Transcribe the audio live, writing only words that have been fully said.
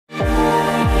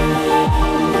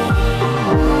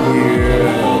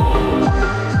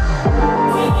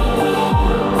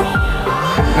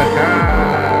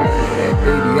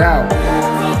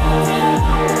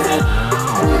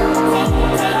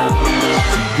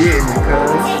getting it,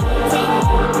 cuz.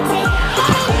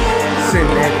 Send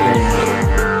that thing.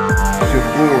 It's your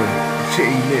boy,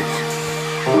 Jay Mitch.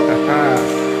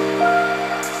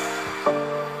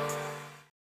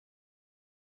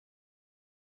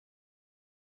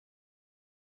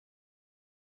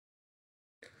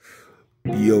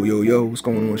 Yo, what's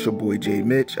going on? It's your boy Jay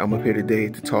Mitch. I'm up here today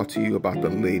to talk to you about the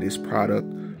latest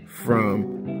product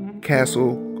from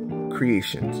Castle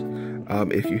Creations.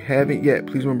 If you haven't yet,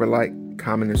 please remember to like,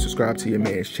 comment, and subscribe to your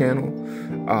man's channel.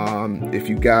 If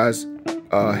you guys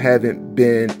haven't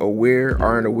been aware,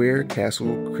 aren't aware,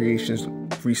 Castle Creations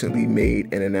recently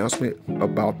made an announcement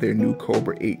about their new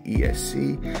Cobra 8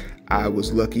 ESC. I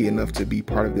was lucky enough to be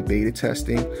part of the beta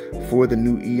testing for the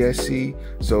new ESC.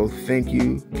 So thank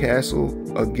you,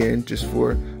 Castle, again, just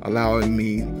for allowing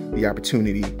me the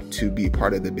opportunity to be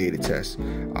part of the beta test.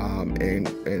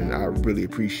 And I really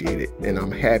appreciate it. And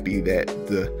I'm happy that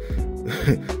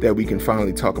that we can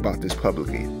finally talk about this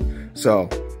publicly. So,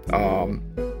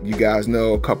 you guys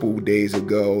know a couple days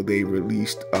ago they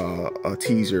released a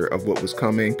teaser of what was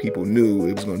coming. People knew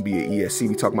it was going to be an ESC.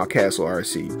 We talking about Castle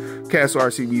RC. Castle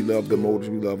RC, we love the motors,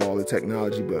 we love all the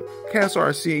technology, but Castle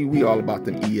RC, we all about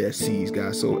them ESCs,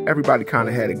 guys. So everybody kind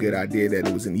of had a good idea that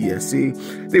it was an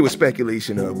ESC. There was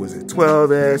speculation of, was it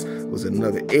 12S, was it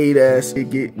another 8S?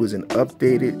 It was an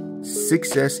updated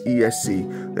 6S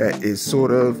ESC that is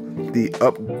sort of the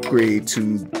upgrade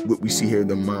to what we see here,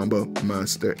 the Mamba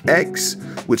Monster X,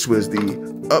 which was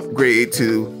the upgrade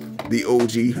to the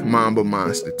OG Mamba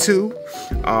Monster 2.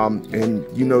 And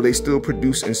you know, they still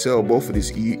produce and sell both of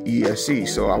these ESCs,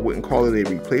 so I wouldn't call it a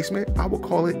replacement, I would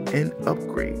call it an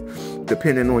upgrade.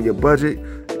 Depending on your budget,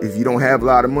 if you don't have a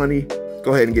lot of money,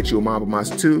 go ahead and get you a Mamba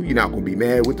Monster 2. You're not going to be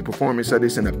mad with the performance of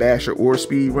this in a basher or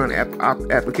speed run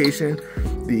application.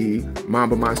 The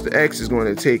Mamba Monster X is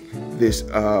going to take this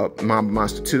Mamba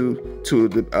Monster 2 to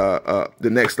the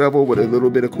next level with a little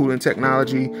bit of cooling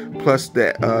technology, plus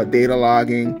that data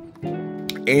logging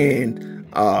and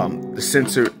the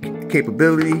sensor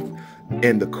capability.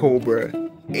 And the Cobra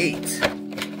 8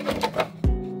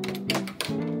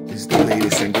 is the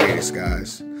latest and greatest,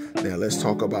 guys. Now let's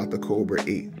talk about the Cobra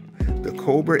 8. The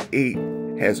Cobra 8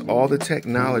 has all the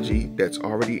technology that's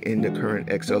already in the current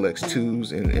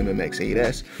XLX2s and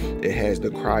MMX8S. It has the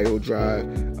cryo drive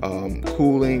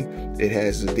cooling. It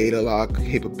has the data log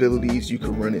capabilities. You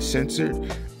can run it censored.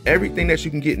 Everything that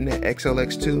you can get in the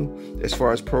XLX2 as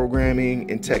far as programming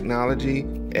and technology,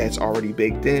 that's already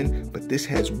baked in. But this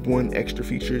has one extra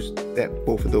features that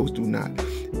both of those do not.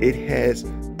 It has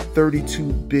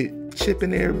 32-bit chip in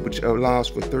there, which allows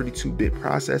for 32-bit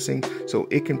processing, so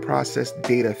it can process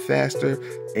data faster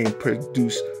and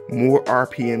produce more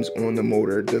RPMs on the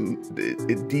motor.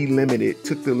 It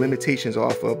took the limitations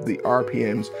off of the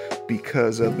RPMs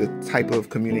because of the type of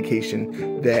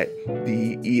communication that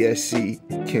the ESC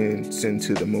can send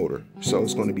to the motor. So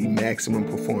it's going to be maximum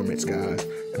performance, guys,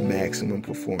 maximum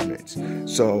performance.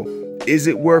 So is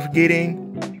it worth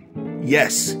getting?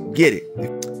 Yes, get it.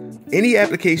 Any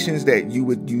applications that you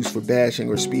would use for bashing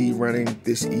or speed running,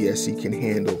 this ESC can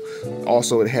handle.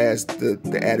 Also, it has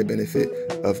the added benefit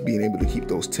of being able to keep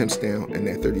those temps down, and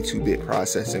that 32-bit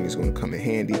processing is going to come in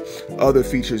handy. Other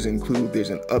features include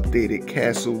there's an updated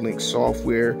Castle Link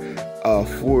software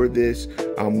for this.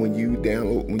 When you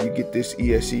get this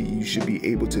ESC, you should be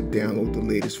able to download the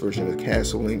latest version of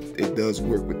Castle Link. It does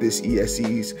work with this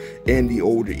ESCs and the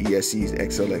older ESCs,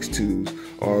 XLX2s,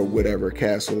 or whatever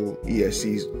Castle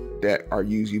ESCs that are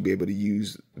used. You'll be able to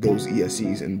use those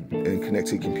ESCs and connect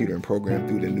to the computer and program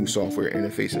through the new software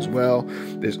interface as well.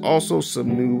 There's also some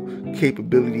new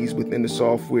capabilities within the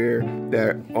software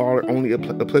that are only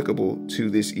applicable to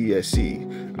this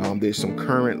ESC. There's some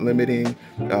current limiting,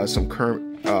 there's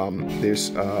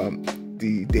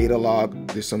the data log.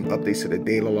 There's some updates to the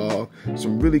data log.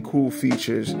 Some really cool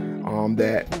features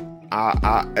that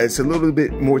it's a little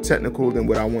bit more technical than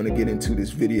what I want to get into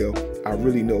this video. I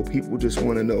really know people just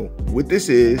want to know what this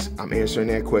is. I'm answering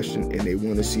that question and they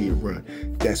want to see it run.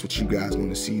 That's what you guys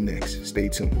want to see next. Stay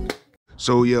tuned.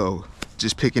 So yo,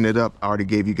 just picking it up, I already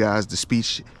gave you guys the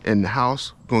speech in the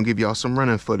house. Gonna give y'all some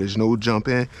running footage, no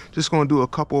jumping. Just gonna do a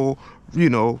couple,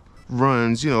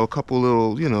 runs, a couple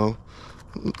little,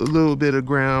 a little bit of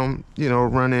ground,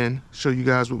 running, show you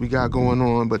guys what we got going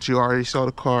on. But you already saw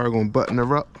the car. Gonna button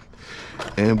her up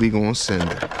and we gonna send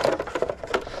her.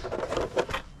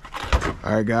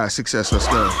 All right, guys, success, let's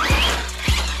go.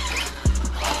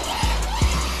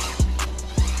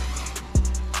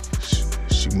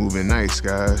 She moving nice,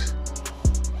 guys.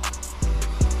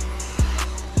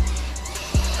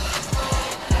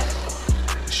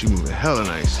 She moving hella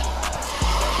nice.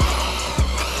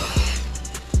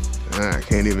 I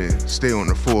can't even stay on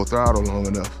the full throttle long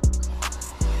enough.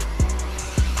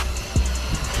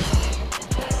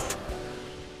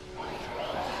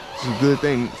 It's a good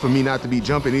thing for me not to be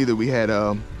jumping either. We had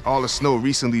all the snow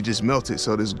recently just melted,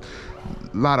 so there's a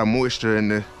lot of moisture in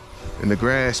the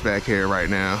grass back here right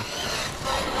now.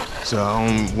 So I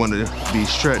don't want to be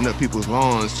strutting up people's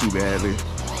lawns too badly.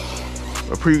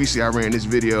 But previously I ran this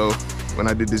video when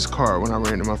I did this car. When I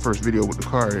ran my first video with the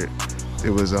car,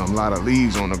 there was a lot of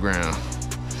leaves on the ground,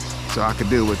 so I could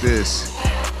deal with this.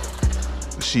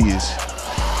 But she is.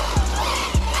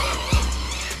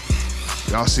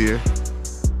 Y'all see her?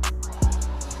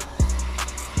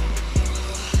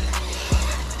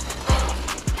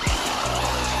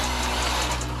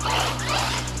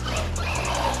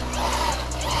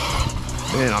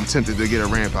 Man, I'm tempted to get a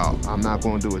ramp out. I'm not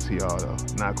gonna do it to y'all though.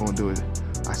 Not gonna do it.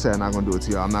 I said I'm not gonna do it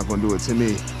to y'all. I'm not gonna do it to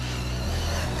me.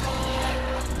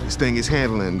 This thing is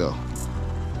handling though.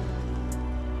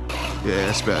 Yeah,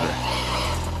 that's better.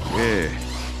 Yeah.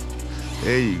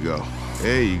 There you go.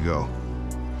 There you go.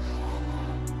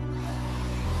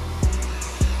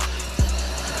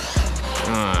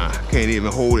 Can't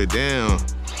even hold it down.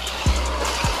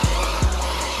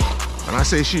 When I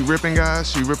say she ripping,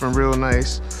 guys, she ripping real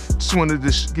nice. Just wanted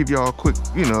to give y'all a quick,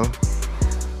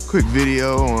 quick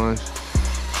video on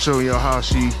showing y'all how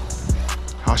she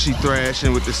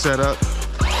thrashing with the setup.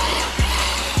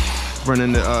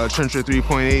 Running the Trencher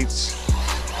 3.8s,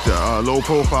 the low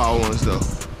profile ones though.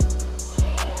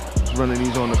 Running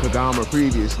these on the Cobra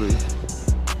previously.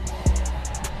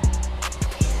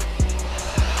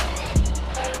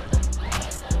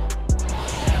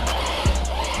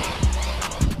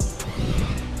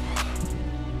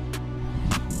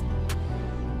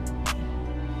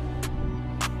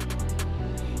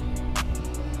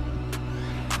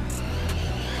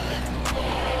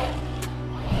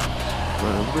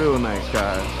 Running real nice,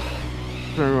 guys.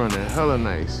 Been running hella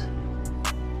nice.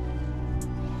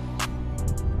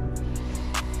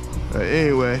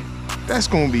 Anyway, that's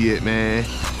gonna be it, man.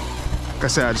 Like I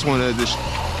said, I just wanted to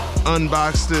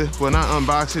unbox it. Well, not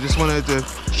unbox it. Just wanted to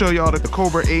show y'all the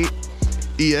Cobra 8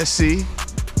 ESC,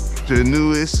 the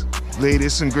newest,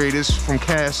 latest, and greatest from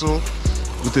Castle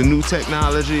with the new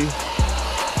technology.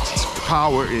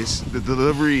 The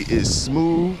delivery is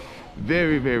smooth.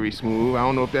 Very, very smooth. I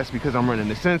don't know if that's because I'm running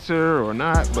the sensor or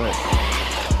not, but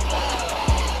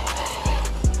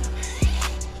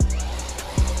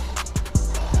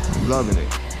loving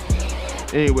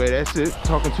it. Anyway, that's it.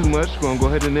 Talking too much. Gonna go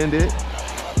ahead and end it.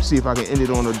 See if I can end it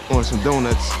on some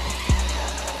donuts.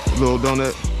 A little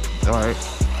donut. All right.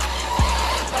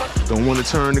 Don't want to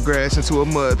turn the grass into a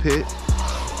mud pit.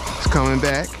 It's coming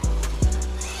back.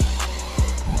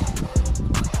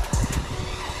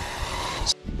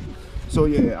 So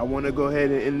yeah, I want to go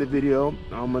ahead and end the video.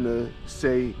 I'm gonna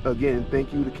say again,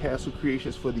 thank you to Castle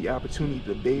Creations for the opportunity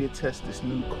to beta test this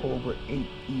new Cobra 8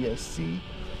 ESC.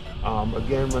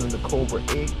 Again, running the Cobra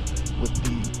 8 with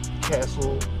the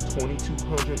Castle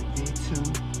 2200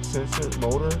 V2 sensor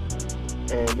motor,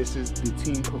 and this is the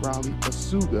Team Corrali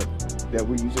Asuga that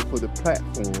we're using for the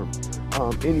platform.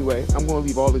 Anyway, I'm gonna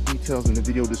leave all the details in the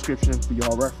video description for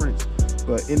y'all reference.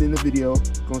 But ending the video,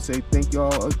 gonna say thank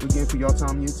y'all again for y'all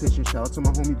time and your attention. Shout out to my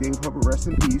homie David Hubbard, rest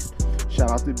in peace. Shout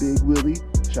out to Big Willie.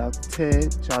 Shout out to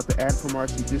Ted. Shout out to Adam from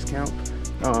RC Discount.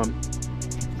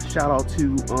 Shout out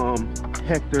to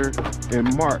Hector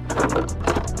and Mark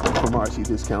from RC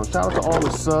Discount. Shout out to all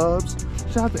the subs.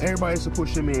 Shout out to everybody that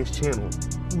supports your man's channel,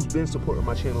 who's been supporting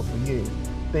my channel for years.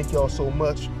 Thank y'all so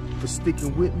much for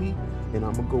sticking with me. And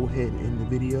I'm gonna go ahead and end the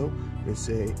video and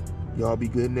say, y'all be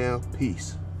good now.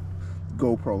 Peace.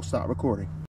 GoPro, stop recording.